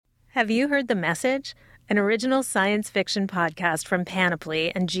Have you heard The Message? An original science fiction podcast from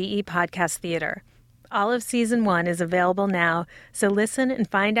Panoply and GE Podcast Theater. All of Season 1 is available now, so listen and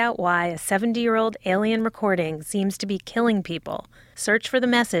find out why a 70-year-old alien recording seems to be killing people. Search for The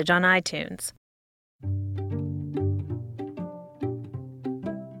Message on iTunes.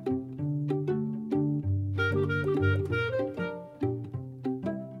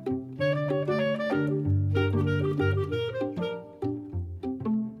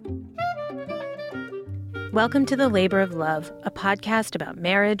 Welcome to The Labor of Love, a podcast about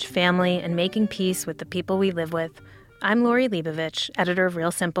marriage, family, and making peace with the people we live with. I'm Lori Leibovich, editor of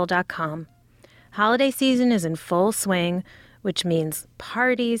RealSimple.com. Holiday season is in full swing, which means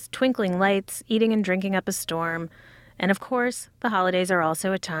parties, twinkling lights, eating and drinking up a storm. And of course, the holidays are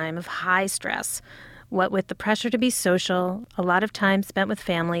also a time of high stress. What with the pressure to be social, a lot of time spent with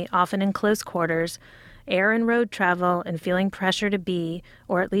family, often in close quarters, air and road travel, and feeling pressure to be,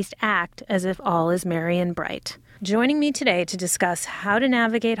 or at least act, as if all is merry and bright. Joining me today to discuss how to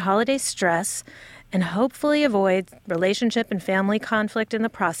navigate holiday stress and hopefully avoid relationship and family conflict in the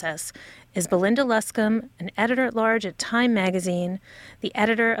process is Belinda Luscombe, an editor-at-large at Time Magazine, the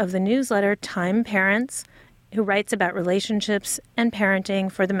editor of the newsletter Time Parents, who writes about relationships and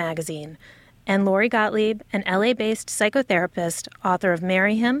parenting for the magazine, and Lori Gottlieb, an LA-based psychotherapist, author of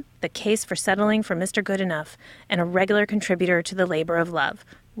Marry Him, The Case for Settling for Mr. Good Enough, and a regular contributor to The Labor of Love.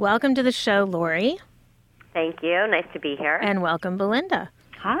 Welcome to the show, Lori. Thank you. Nice to be here. And welcome, Belinda.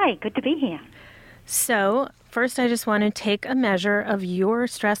 Hi, good to be here. So, first I just want to take a measure of your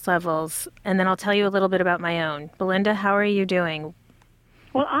stress levels, and then I'll tell you a little bit about my own. Belinda, how are you doing?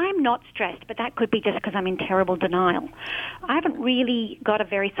 Well, I'm not stressed, but that could be just because I'm in terrible denial. I haven't really got a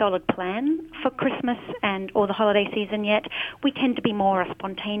very solid plan for Christmas or the holiday season yet. We tend to be more a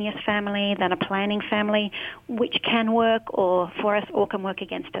spontaneous family than a planning family, which can work or for us or can work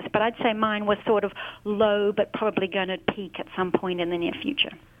against us. But I'd say mine was sort of low, but probably going to peak at some point in the near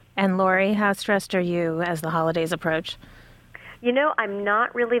future. And Lori, how stressed are you as the holidays approach? You know, I'm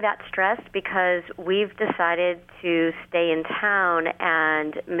not really that stressed because we've decided to stay in town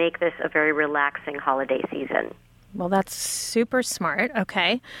and make this a very relaxing holiday season. Well, that's super smart.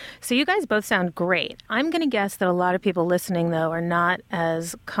 Okay. So you guys both sound great. I'm going to guess that a lot of people listening, though, are not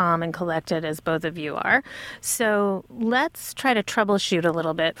as calm and collected as both of you are. So let's try to troubleshoot a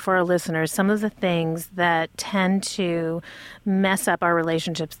little bit for our listeners some of the things that tend to mess up our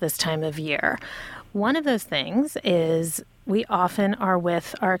relationships this time of year. One of those things is we often are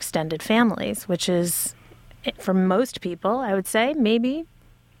with our extended families, which is, for most people, I would say, maybe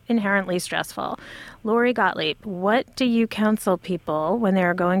inherently stressful. Lori Gottlieb, what do you counsel people when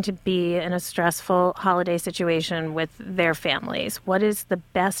they're going to be in a stressful holiday situation with their families? What is the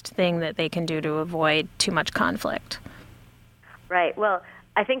best thing that they can do to avoid too much conflict? Right. Well,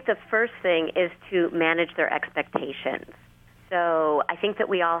 I think the first thing is to manage their expectations. So I think that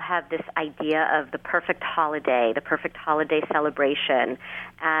we all have this idea of the perfect holiday celebration,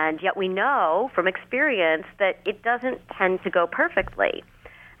 and yet we know from experience that it doesn't tend to go perfectly.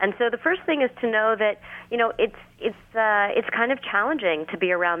 And so the first thing is to know that, you know, it's kind of challenging to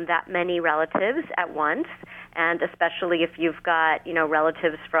be around that many relatives at once, and especially if you've got, you know,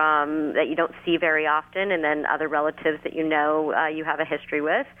 relatives that you don't see very often, and then other relatives that you know you have a history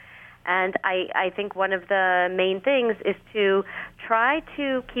with. And I think one of the main things is to try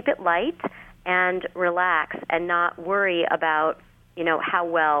to keep it light and relax and not worry about, you know, how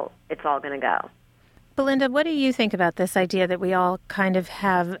well it's all going to go. Belinda, what do you think about this idea that we all kind of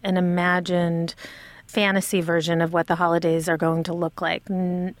have an imagined fantasy version of what the holidays are going to look like?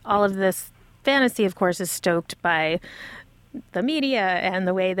 And all of this fantasy, of course, is stoked by the media and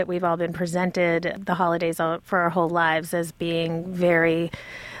the way that we've all been presented the holidays for our whole lives as being very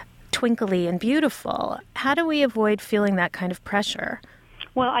twinkly and beautiful. How do we avoid feeling that kind of pressure?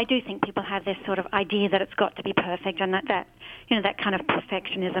 Well, I do think people have this sort of idea that it's got to be perfect, and that you know, that kind of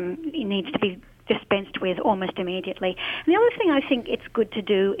perfectionism needs to be dispensed with almost immediately. And the other thing I think it's good to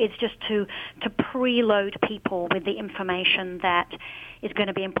do is just to preload people with the information that is going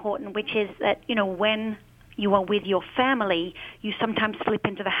to be important, which is that, you know, when you are with your family, you sometimes slip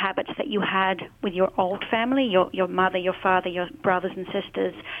into the habits that you had with your old family, your mother, your father, your brothers and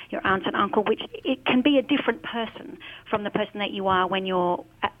sisters, your aunts and uncle, which it can be a different person from the person that you are when you're,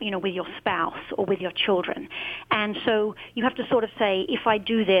 you know, with your spouse or with your children. And so you have to sort of say, if I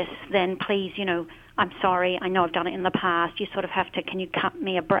do this, then please, you know, I'm sorry, I know I've done it in the past. You sort of have to, can you cut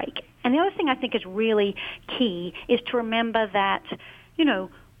me a break? And the other thing I think is really key is to remember that, you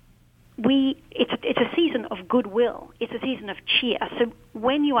know, it's a season of goodwill. It's a season of cheer. So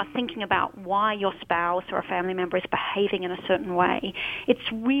when you are thinking about why your spouse or a family member is behaving in a certain way,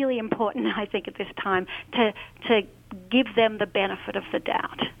 it's really important, I think, at this time to give them the benefit of the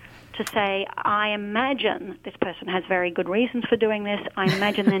doubt. To say, I imagine this person has very good reasons for doing this. I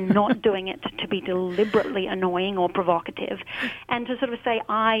imagine they're not doing it to be deliberately annoying or provocative. And to sort of say,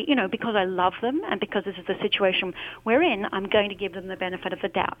 because I love them and because this is the situation we're in, I'm going to give them the benefit of the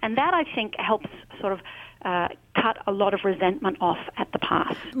doubt. And that, I think, helps sort of cut a lot of resentment off at the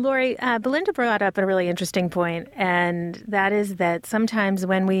pass. Lori, Belinda brought up a really interesting point, and that is that sometimes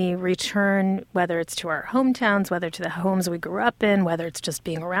when we return, whether it's to our hometowns, whether to the homes we grew up in, whether it's just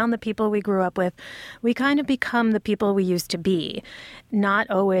being around the people we grew up with, we kind of become the people we used to be, not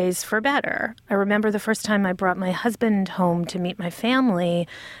always for better. I remember the first time I brought my husband home to meet my family.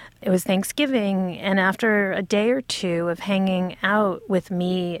 It was Thanksgiving, and after a day or two of hanging out with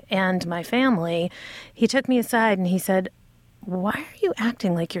me and my family, he took me aside and he said, "Why are you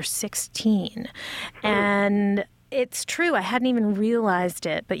acting like you're 16? And it's true, I hadn't even realized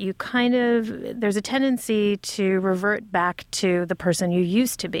it, but there's a tendency to revert back to the person you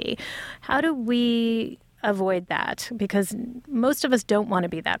used to be. How do we avoid that? Because most of us don't want to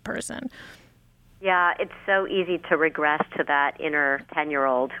be that person. Yeah, it's so easy to regress to that inner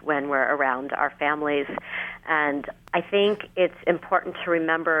 10-year-old when we're around our families. And I think it's important to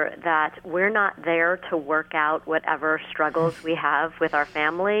remember that we're not there to work out whatever struggles we have with our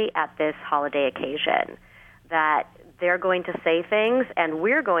family at this holiday occasion. That they're going to say things and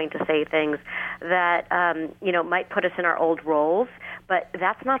we're going to say things that, might put us in our old roles, but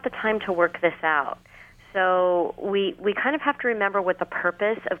that's not the time to work this out. So we kind of have to remember what the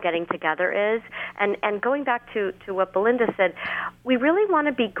purpose of getting together is. And going back to what Belinda said, we really want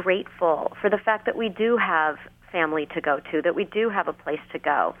to be grateful for the fact that we do have family to go to, that we do have a place to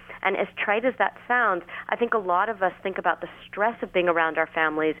go. And as trite as that sounds, I think a lot of us think about the stress of being around our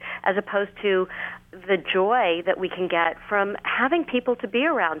families as opposed to the joy that we can get from having people to be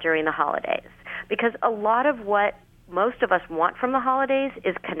around during the holidays. Because a lot of what most of us want from the holidays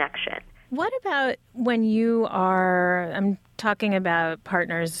is connection. What about when I'm talking about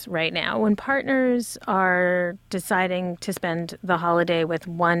partners right now, when partners are deciding to spend the holiday with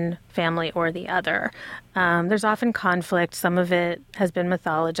one family or the other? There's often conflict. Some of it has been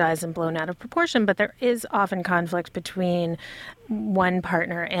mythologized and blown out of proportion, but there is often conflict between one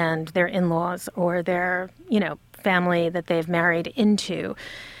partner and their in-laws or their, family that they've married into.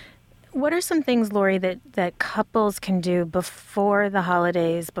 What are some things, Lori, that couples can do before the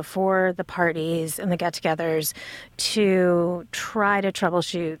holidays, before the parties and the get-togethers to try to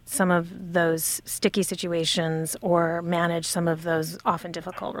troubleshoot some of those sticky situations or manage some of those often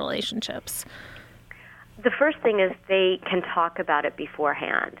difficult relationships? The first thing is they can talk about it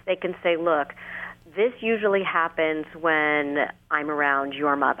beforehand. They can say, look, this usually happens when I'm around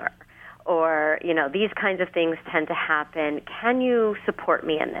your mother. Or, these kinds of things tend to happen. Can you support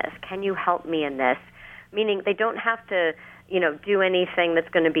me in this? Can you help me in this? Meaning they don't have to, do anything that's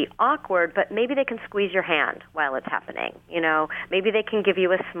going to be awkward, but maybe they can squeeze your hand while it's happening. Maybe they can give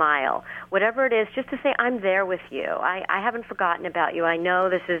you a smile. Whatever it is, just to say, I'm there with you. I haven't forgotten about you. I know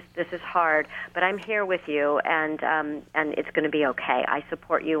this is hard, but I'm here with you, and it's going to be okay. I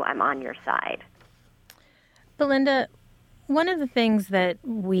support you. I'm on your side. Belinda, one of the things that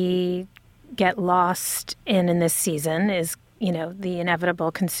we get lost in this season is, the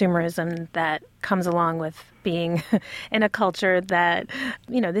inevitable consumerism that comes along with being in a culture that,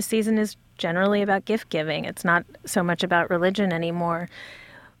 this season is generally about gift giving. It's not so much about religion anymore.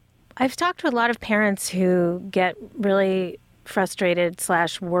 I've talked to a lot of parents who get really frustrated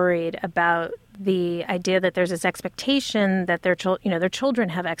 / worried about the idea that there's this expectation that their children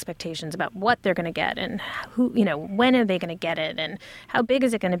have expectations about what they're going to get and who, when are they going to get it and how big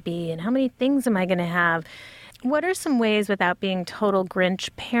is it going to be and how many things am I going to have? What are some ways, without being total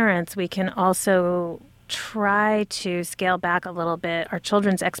Grinch parents, we can also try to scale back a little bit our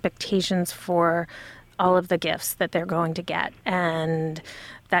children's expectations for all of the gifts that they're going to get and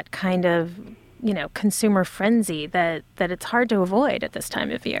that kind of, consumer frenzy that it's hard to avoid at this time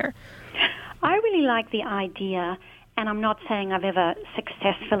of year? I really like the idea, and I'm not saying I've ever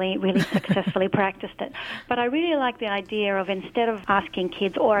really successfully practiced it, but I really like the idea of, instead of asking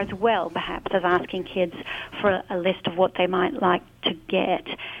kids, or as well perhaps as asking kids for a list of what they might like to get,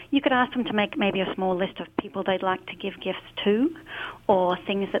 you could ask them to make maybe a small list of people they'd like to give gifts to or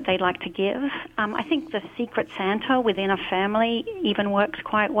things that they'd like to give. I think the Secret Santa within a family even works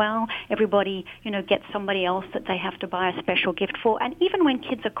quite well. Everybody, gets somebody else that they have to buy a special gift for. And even when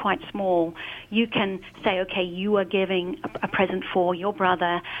kids are quite small, you can say, okay, you are giving a present for your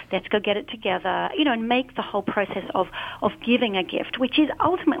brother. Let's go get it together, and make the whole process of giving a gift, which is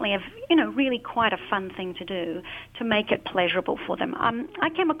ultimately really quite a fun thing to do, to make it pleasurable for them. I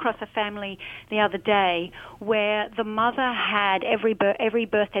came across a family the other day where the mother had every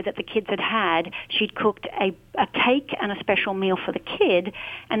birthday that the kids had, she'd cooked a cake and a special meal for the kid,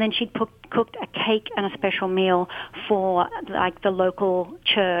 and then she'd cooked a cake and a special meal for like the local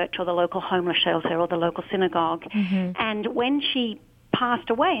church or the local homeless shelter or the local synagogue. Mm-hmm. And when she passed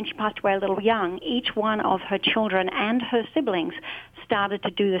away, and she passed away a little young, each one of her children and her siblings started to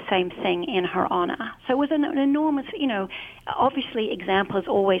do the same thing in her honor. So it was an enormous, obviously example is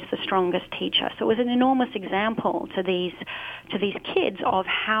always the strongest teacher. So it was an enormous example to these kids of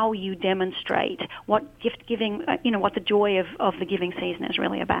how you demonstrate what gift giving, what the joy of the giving season is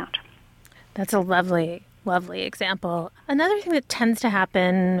really about. That's a lovely, lovely example. Another thing that tends to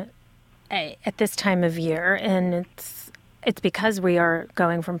happen at this time of year, and it's because we are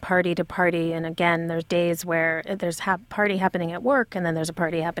going from party to party, and again, there's days where there's a party happening at work, and then there's a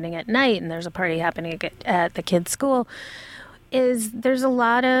party happening at night, and there's a party happening at the kids' school, is there's a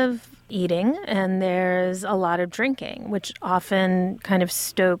lot of eating and there's a lot of drinking, which often kind of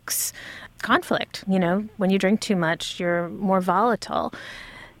stokes conflict. When you drink too much, you're more volatile.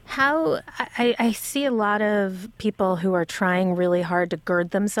 I see a lot of people who are trying really hard to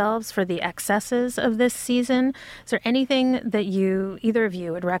gird themselves for the excesses of this season. Is there anything that either of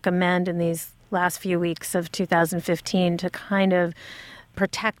you would recommend in these last few weeks of 2015 to kind of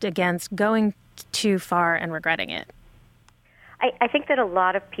protect against going too far and regretting it? I think that a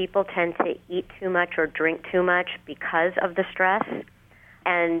lot of people tend to eat too much or drink too much because of the stress.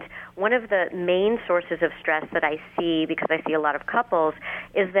 And one of the main sources of stress that I see, because I see a lot of couples,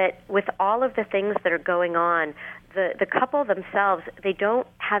 is that with all of the things that are going on, the couple themselves, they don't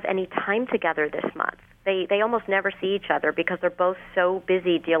have any time together this month. They almost never see each other because they're both so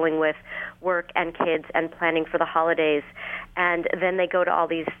busy dealing with work and kids and planning for the holidays. And then they go to all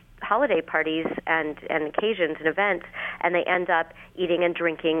these holiday parties and occasions and events, and they end up eating and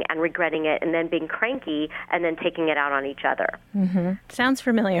drinking and regretting it and then being cranky and then taking it out on each other. Mm-hmm. Sounds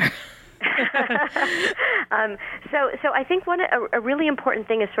familiar. So I think a really important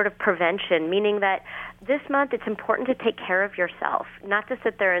thing is sort of prevention, meaning that this month it's important to take care of yourself, not to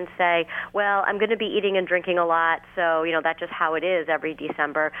sit there and say, well, I'm going to be eating and drinking a lot, so, that's just how it is every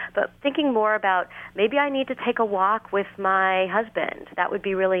December, but thinking more about maybe I need to take a walk with my husband. That would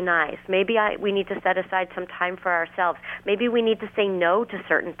be really nice. Maybe we need to set aside some time for ourselves. Maybe we need to say no to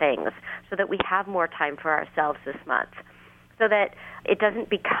certain things so that we have more time for ourselves this month, so that it doesn't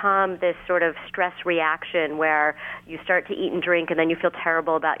become this sort of stress reaction where you start to eat and drink and then you feel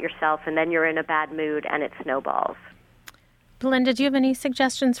terrible about yourself and then you're in a bad mood and it snowballs. Belinda, do you have any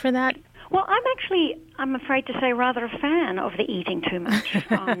suggestions for that? Well, I'm afraid to say, rather a fan of the eating too much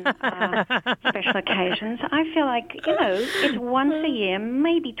on special occasions. I feel like, it's once a year,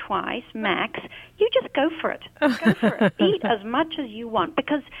 maybe twice, max. You just go for it. Go for it. Eat as much as you want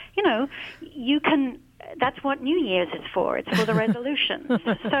because, you can... That's what New Year's is for. It's for the resolutions.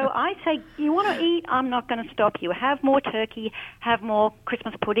 So I say, you want to eat, I'm not going to stop you. Have more turkey, have more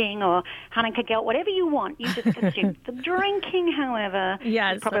Christmas pudding or Hanukkah gelt, whatever you want, you just consume. The drinking, however,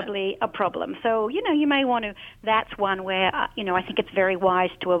 is probably a problem. So, you may want to, that's one where, I think it's very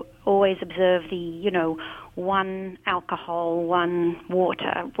wise to always observe the, one alcohol, one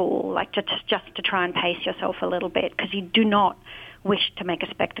water rule, like just to try and pace yourself a little bit because you do not wish to make a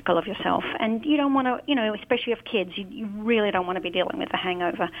spectacle of yourself. And you don't want to, especially of kids, you really don't want to be dealing with a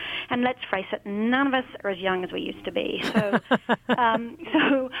hangover. And let's face it, none of us are as young as we used to be. So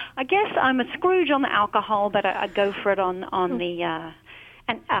so I guess I'm a Scrooge on the alcohol, but I go for it on the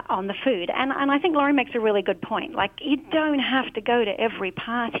food. And I think Laurie makes a really good point. Like, you don't have to go to every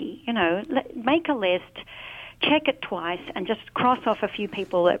party, make a list, check it twice, and just cross off a few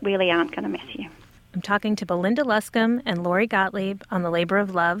people that really aren't going to miss you. I'm talking to Belinda Luscombe and Lori Gottlieb on the labor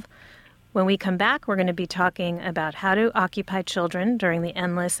of love. When we come back, we're going to be talking about how to occupy children during the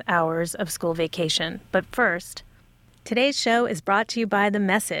endless hours of school vacation. But first, today's show is brought to you by The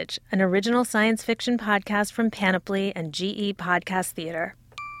Message, an original science fiction podcast from Panoply and GE Podcast Theater.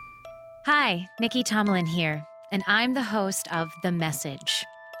 Hi, Nikki Tomlin here, and I'm the host of The Message.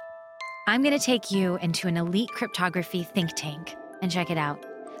 I'm going to take you into an elite cryptography think tank and check it out.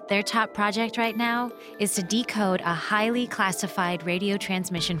 Their top project right now is to decode a highly classified radio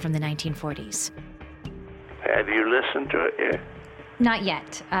transmission from the 1940s. Have you listened to it yet? Not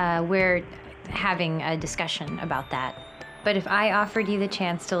yet. We're having a discussion about that. But if I offered you the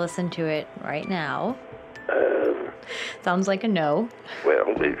chance to listen to it right now... sounds like a no. Well,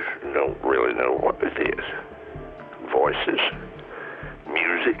 you don't really know what it is. Voices,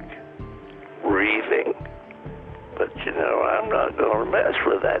 music, breathing. But, I'm not going to mess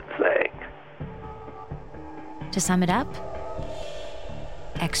with that thing. To sum it up,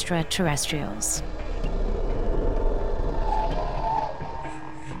 extraterrestrials.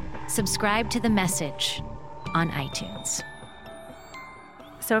 Subscribe to The Message on iTunes.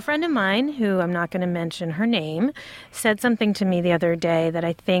 So a friend of mine, who I'm not going to mention her name, said something to me the other day that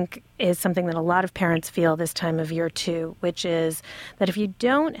I think is something that a lot of parents feel this time of year too, which is that if you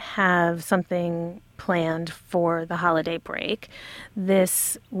don't have something planned for the holiday break,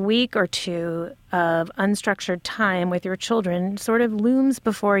 this week or two of unstructured time with your children sort of looms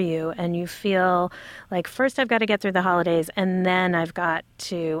before you, and you feel like first I've got to get through the holidays and then I've got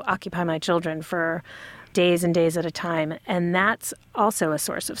to occupy my children for days and days at a time, and that's also a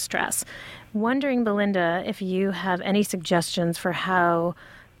source of stress. Wondering, Belinda, if you have any suggestions for how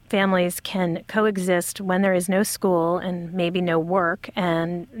families can coexist when there is no school and maybe no work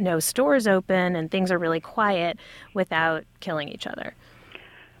and no stores open and things are really quiet without killing each other.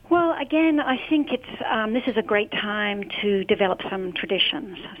 Well, again, I think this is a great time to develop some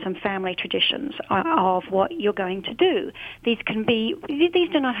traditions, some family traditions of what you're going to do. These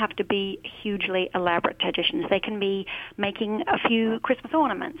do not have to be hugely elaborate traditions. They can be making a few Christmas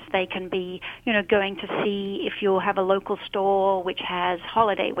ornaments. They can be, going to see if you have a local store which has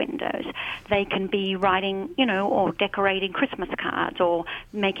holiday windows. They can be writing, or decorating Christmas cards or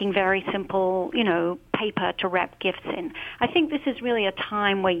making very simple, paper to wrap gifts in. I think this is really a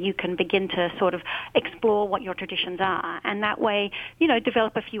time where you can begin to sort of explore what your traditions are, and that way,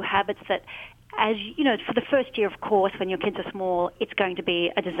 develop a few habits that, as for the first year, of course, when your kids are small, it's going to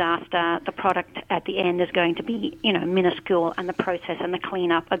be a disaster. The product at the end is going to be, minuscule, and the process and the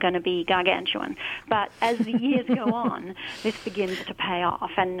cleanup are going to be gargantuan. But as the years go on, this begins to pay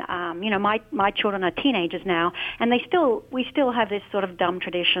off. And, my children are teenagers now, and we still have this sort of dumb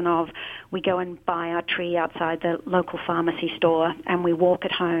tradition of we go and buy our tree outside the local pharmacy store, and we walk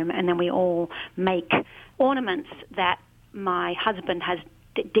it home, and then we all make ornaments that my husband has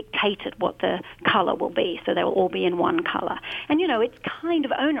dictated what the color will be, so they will all be in one color. And it's kind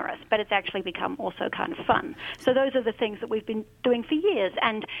of onerous, but it's actually become also kind of fun. So those are the things that we've been doing for years,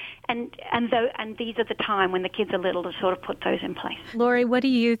 and these are the time when the kids are little to sort of put those in place. Lori, what do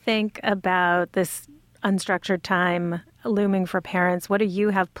you think about this unstructured time looming for parents? What do you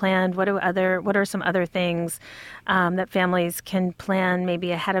have planned? What are some other things that families can plan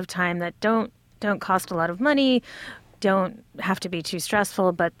maybe ahead of time that don't cost a lot of money, don't have to be too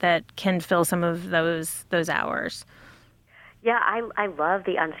stressful, but that can fill some of those hours? Yeah, I love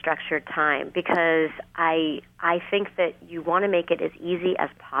the unstructured time because I think that you want to make it as easy as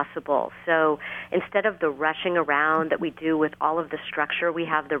possible. So instead of the rushing around that we do with all of the structure we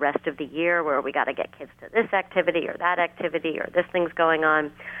have the rest of the year where we got to get kids to this activity or that activity or this thing's going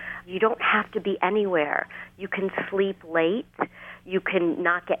on, you don't have to be anywhere. You can sleep late. You can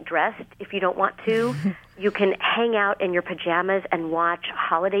not get dressed if you don't want to. You can hang out in your pajamas and watch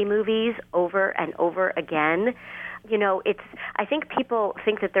holiday movies over and over again. I think people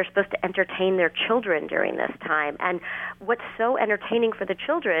think that they're supposed to entertain their children during this time. And what's so entertaining for the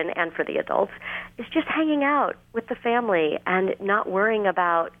children and for the adults is just hanging out with the family and not worrying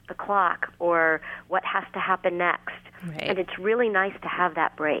about the clock or what has to happen next. Right. And it's really nice to have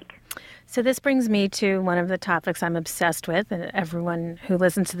that break. So this brings me to one of the topics I'm obsessed with, and everyone who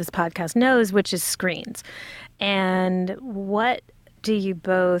listens to this podcast knows, which is screens. And what do you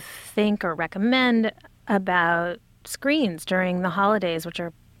both think or recommend about screens during the holidays, which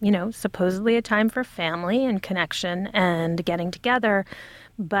are, supposedly a time for family and connection and getting together?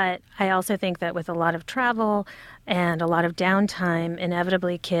 But I also think that with a lot of travel and a lot of downtime,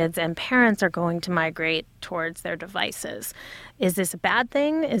 inevitably kids and parents are going to migrate towards their devices. Is this a bad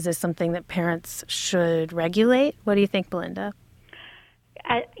thing? Is this something that parents should regulate? What do you think, Belinda?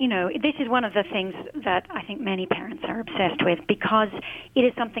 This is one of the things that I think many parents are obsessed with because it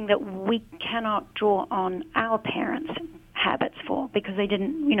is something that we cannot draw on our parents' habits for because they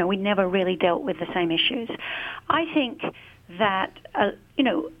didn't, we never really dealt with the same issues. I think that,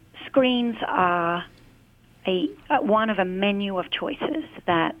 screens are one of a menu of choices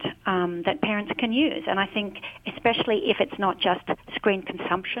that parents can use. And I think especially if it's not just screen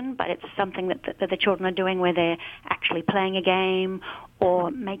consumption, but it's something that the children are doing where they're actually playing a game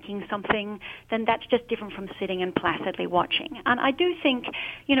or making something, then that's just different from sitting and placidly watching. And I do think,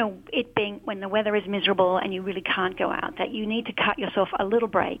 it being when the weather is miserable and you really can't go out, that you need to cut yourself a little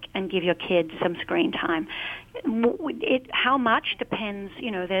break and give your kids some screen time. How much depends,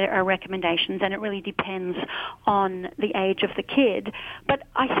 there are recommendations, and it really depends on the age of the kid. But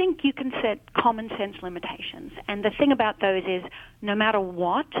I think you can set common sense limitations. And the thing about those is no matter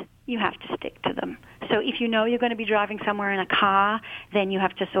what, you have to stick to them. So if you know you're going to be driving somewhere in a car, then you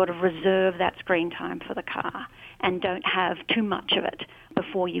have to sort of reserve that screen time for the car and don't have too much of it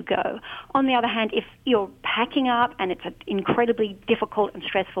before you go. On the other hand, if you're packing up and it's an incredibly difficult and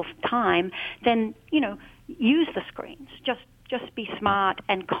stressful time, then, use the screens. Just be smart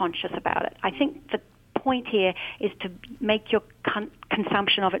and conscious about it. I think the point here is to make your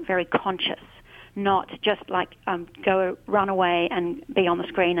consumption of it very conscious, not just like go run away and be on the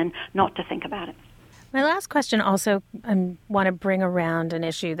screen and not to think about it. My last question also, I want to bring around an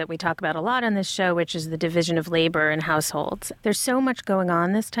issue that we talk about a lot on this show, which is the division of labor in households. There's so much going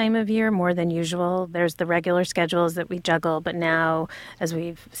on this time of year, more than usual. There's the regular schedules that we juggle, but now, as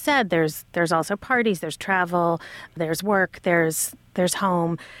we've said, there's also parties, there's travel, there's work, there's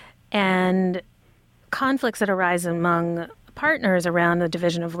home, and conflicts that arise among partners around the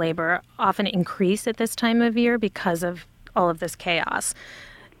division of labor often increase at this time of year because of all of this chaos.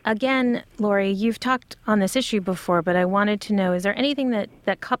 Again, Lori, you've talked on this issue before, but I wanted to know, is there anything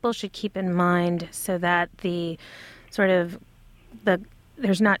that couples should keep in mind so that there's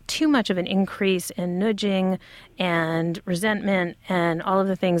not too much of an increase in nudging and resentment and all of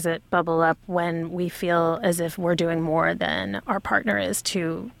the things that bubble up when we feel as if we're doing more than our partner is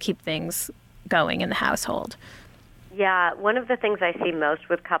to keep things going in the household? Yeah, one of the things I see most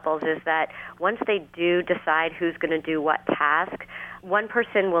with couples is that once they do decide who's going to do what task, one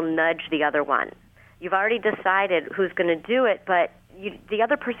person will nudge the other one. You've already decided who's going to do it, but the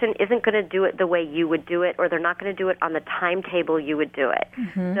other person isn't going to do it the way you would do it, or they're not going to do it on the timetable you would do it.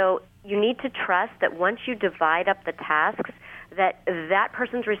 Mm-hmm. So you need to trust that once you divide up the tasks, that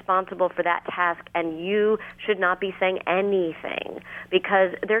person's responsible for that task, and you should not be saying anything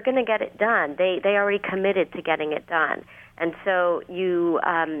because they're going to get it done. They already committed to getting it done. And so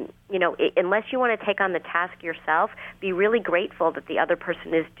unless you want to take on the task yourself, be really grateful that the other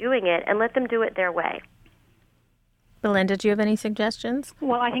person is doing it and let them do it their way. Belinda, do you have any suggestions?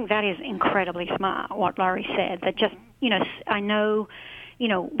 Well, I think that is incredibly smart, what Laurie said. That just, I know,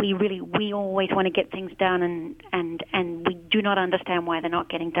 we always want to get things done and we do not understand why they're not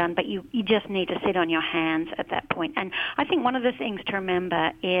getting done, but you just need to sit on your hands at that point. And I think one of the things to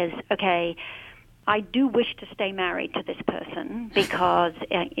remember is, okay, I do wish to stay married to this person because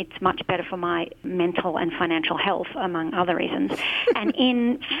it's much better for my mental and financial health, among other reasons. And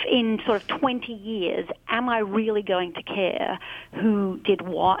in sort of 20 years, am I really going to care who did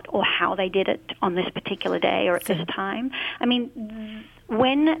what or how they did it on this particular day or at this time? I mean,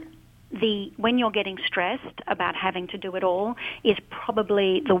 when you're getting stressed about having to do it all is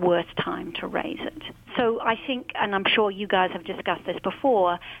probably the worst time to raise it. So I think, and I'm sure you guys have discussed this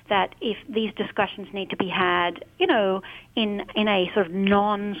before, that if these discussions need to be had, in a sort of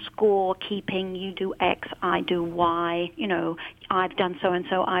non-score keeping, you do X, I do Y, I've done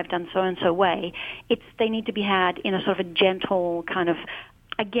so-and-so, I've done so-and-so way, they need to be had in a sort of a gentle kind of,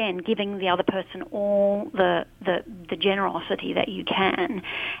 again, giving the other person all the generosity that you can.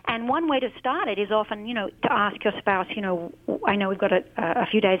 And one way to start it is often, to ask your spouse, I know we've got a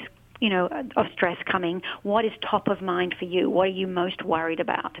few days, of stress coming. What is top of mind for you? What are you most worried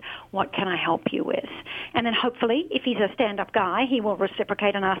about? What can I help you with? And then hopefully, if he's a stand-up guy, he will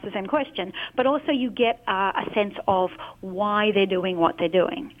reciprocate and ask the same question. But also you get a sense of why they're doing what they're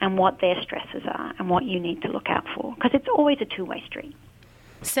doing and what their stresses are and what you need to look out for. Because it's always a two-way street.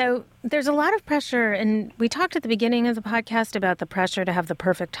 So there's a lot of pressure, and we talked at the beginning of the podcast about the pressure to have the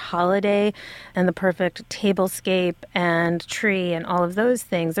perfect holiday and the perfect tablescape and tree and all of those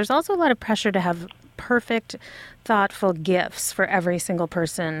things. There's also a lot of pressure to have perfect, thoughtful gifts for every single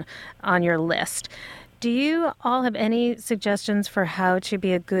person on your list. Do you all have any suggestions for how to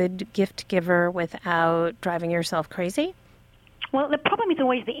be a good gift giver without driving yourself crazy? Well, the problem is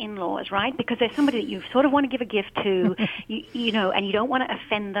always the in-laws, right? Because there's somebody that you sort of want to give a gift to, and you don't want to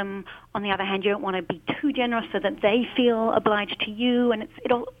offend them. On the other hand, you don't want to be too generous so that they feel obliged to you, and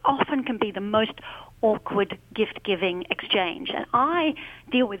it often can be the most awkward gift-giving exchange. And I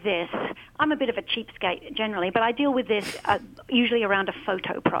deal with this. I'm a bit of a cheapskate generally, but I deal with this usually around a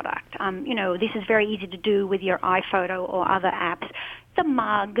photo product. This is very easy to do with your iPhoto or other apps. the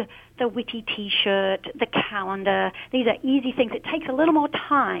mug, the witty T-shirt, the calendar. These are easy things. It takes a little more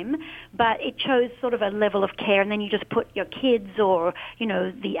time, but it shows sort of a level of care. And then you just put your kids or,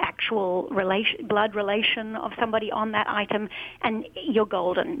 the actual blood relation of somebody on that item, and you're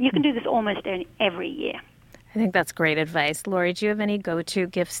golden. You can do this almost every year. I think that's great advice. Lori, do you have any go-to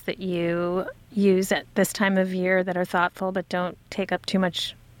gifts that you use at this time of year that are thoughtful but don't take up too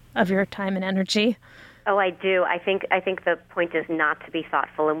much of your time and energy? Oh, I do. I think the point is not to be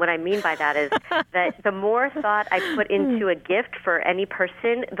thoughtful. And what I mean by that is that the more thought I put into a gift for any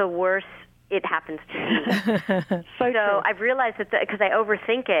person, the worse it happens to me. So I've realized that because I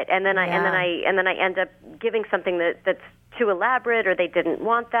overthink it, and then I end up giving something that's too elaborate, or they didn't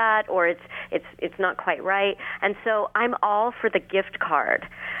want that, or it's not quite right. And so I'm all for the gift card,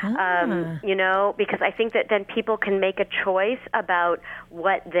 because I think that then people can make a choice about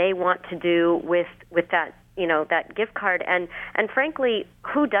what they want to do with that that gift card. And frankly,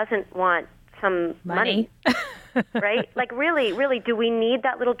 who doesn't want some money? Right? Like, really, do we need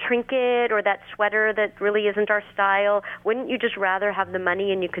that little trinket or that sweater that really isn't our style? Wouldn't you just rather have the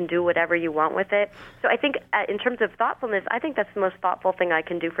money and you can do whatever you want with it? So I think in terms of thoughtfulness, I think that's the most thoughtful thing I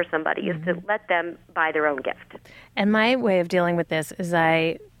can do for somebody is to let them buy their own gift. And my way of dealing with this is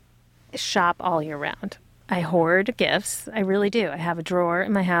I shop all year round. I hoard gifts. I really do. I have a drawer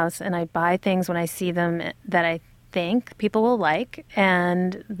in my house, and I buy things when I see them that I think people will like,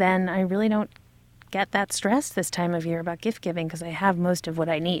 and then I really don't get that stress this time of year about gift giving because I have most of what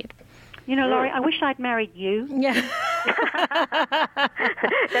I need. Lori, I wish I'd married you. Yeah.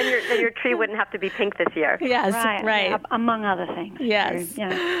 then your tree wouldn't have to be pink this year. Yes, right. Among other things. Yes.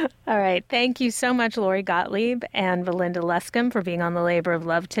 Yeah. All right. Thank you so much, Lori Gottlieb and Belinda Luscombe, for being on The Labor of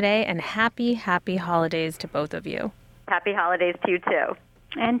Love today, and happy holidays to both of you. Happy holidays to you, too.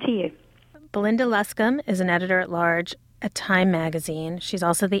 And to you. Belinda Luscombe is an editor-at-large at Time magazine. She's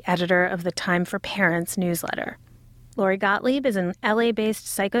also the editor of the Time for Parents newsletter. Lori Gottlieb is an LA-based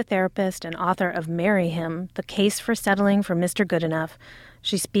psychotherapist and author of Marry Him, The Case for Settling for Mr. Goodenough.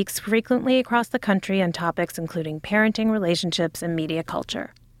 She speaks frequently across the country on topics including parenting, relationships, and media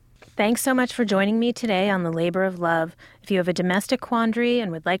culture. Thanks so much for joining me today on The Labor of Love. If you have a domestic quandary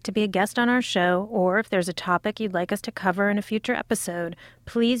and would like to be a guest on our show, or if there's a topic you'd like us to cover in a future episode,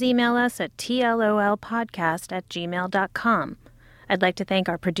 please email us at tlolpodcast@gmail.com. I'd like to thank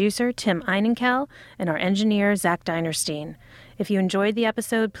our producer, Tim Einenkel, and our engineer, Zach Dinerstein. If you enjoyed the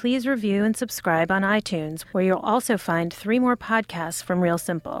episode, please review and subscribe on iTunes, where you'll also find 3 more podcasts from Real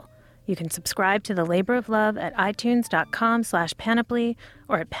Simple. You can subscribe to The Labor of Love at itunes.com/panoply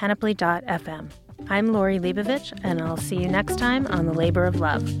or at panoply.fm. I'm Lori Leibovich, and I'll see you next time on The Labor of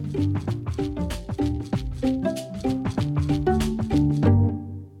Love.